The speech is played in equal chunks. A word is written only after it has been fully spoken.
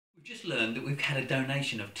We've just learned that we've had a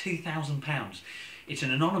donation of £2,000. It's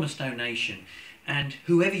an anonymous donation, and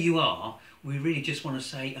whoever you are, we really just want to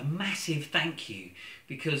say a massive thank you,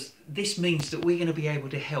 because this means that we're going to be able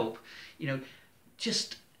to help,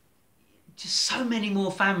 just so many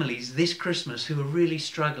more families this Christmas who are really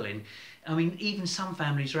struggling. I mean, even some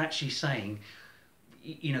families are actually saying,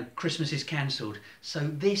 Christmas is cancelled. So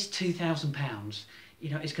this £2,000,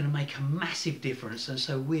 is going to make a massive difference. And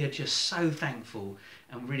so we are just so thankful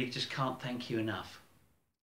and really just can't thank you enough.